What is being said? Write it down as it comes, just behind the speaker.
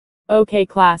Okay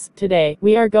class, today,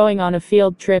 we are going on a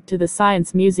field trip to the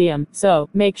Science Museum, so,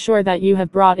 make sure that you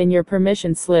have brought in your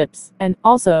permission slips, and,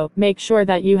 also, make sure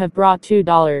that you have brought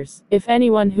 $2. If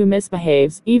anyone who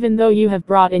misbehaves, even though you have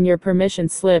brought in your permission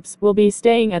slips, will be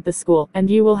staying at the school, and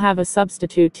you will have a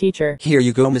substitute teacher. Here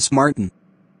you go, Miss Martin.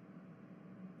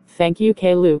 Thank you,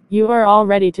 Caillou. You are all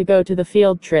ready to go to the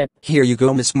field trip. Here you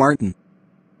go, Miss Martin.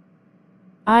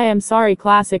 I am sorry,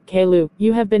 Classic Caillou,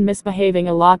 you have been misbehaving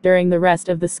a lot during the rest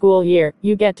of the school year.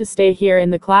 You get to stay here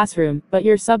in the classroom, but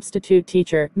your substitute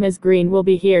teacher, Ms. Green, will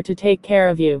be here to take care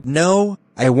of you. No,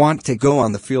 I want to go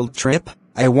on the field trip.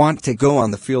 I want to go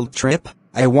on the field trip.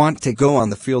 I want to go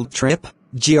on the field trip.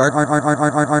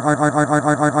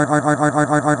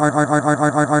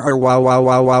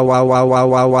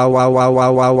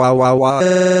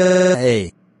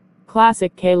 Hey.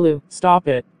 Classic Caillou, stop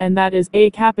it. And that is a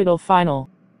capital final.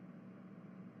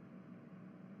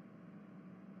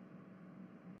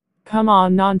 Come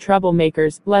on,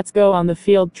 non-troublemakers, let's go on the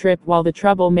field trip while the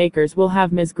troublemakers will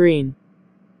have Ms. Green.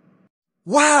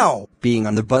 Wow! Being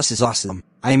on the bus is awesome.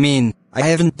 I mean, I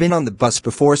haven't been on the bus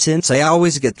before since I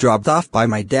always get dropped off by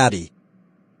my daddy.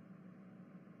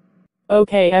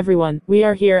 Okay everyone, we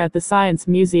are here at the Science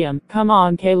Museum. Come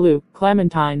on Caillou,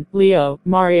 Clementine, Leo,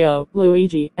 Mario,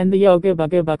 Luigi, and the Yoga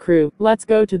Bugaba crew. Let's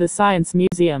go to the Science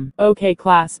Museum. Okay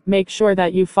class, make sure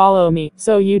that you follow me,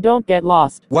 so you don't get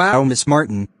lost. Wow, Miss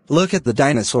Martin, look at the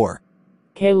dinosaur.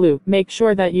 Caillou, make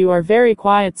sure that you are very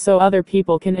quiet so other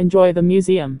people can enjoy the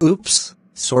museum. Oops,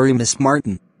 sorry Miss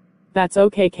Martin. That's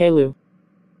okay Caillou.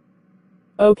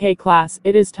 Okay class,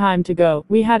 it is time to go.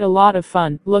 We had a lot of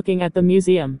fun looking at the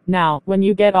museum. Now, when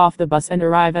you get off the bus and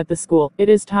arrive at the school, it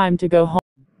is time to go home.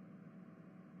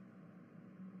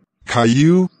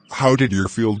 Caillou, how did your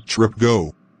field trip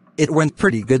go? It went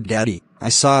pretty good, Daddy. I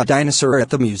saw a dinosaur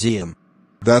at the museum.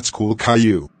 That's cool,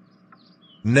 Caillou.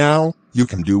 Now, you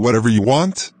can do whatever you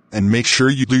want, and make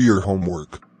sure you do your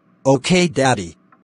homework. Okay, Daddy.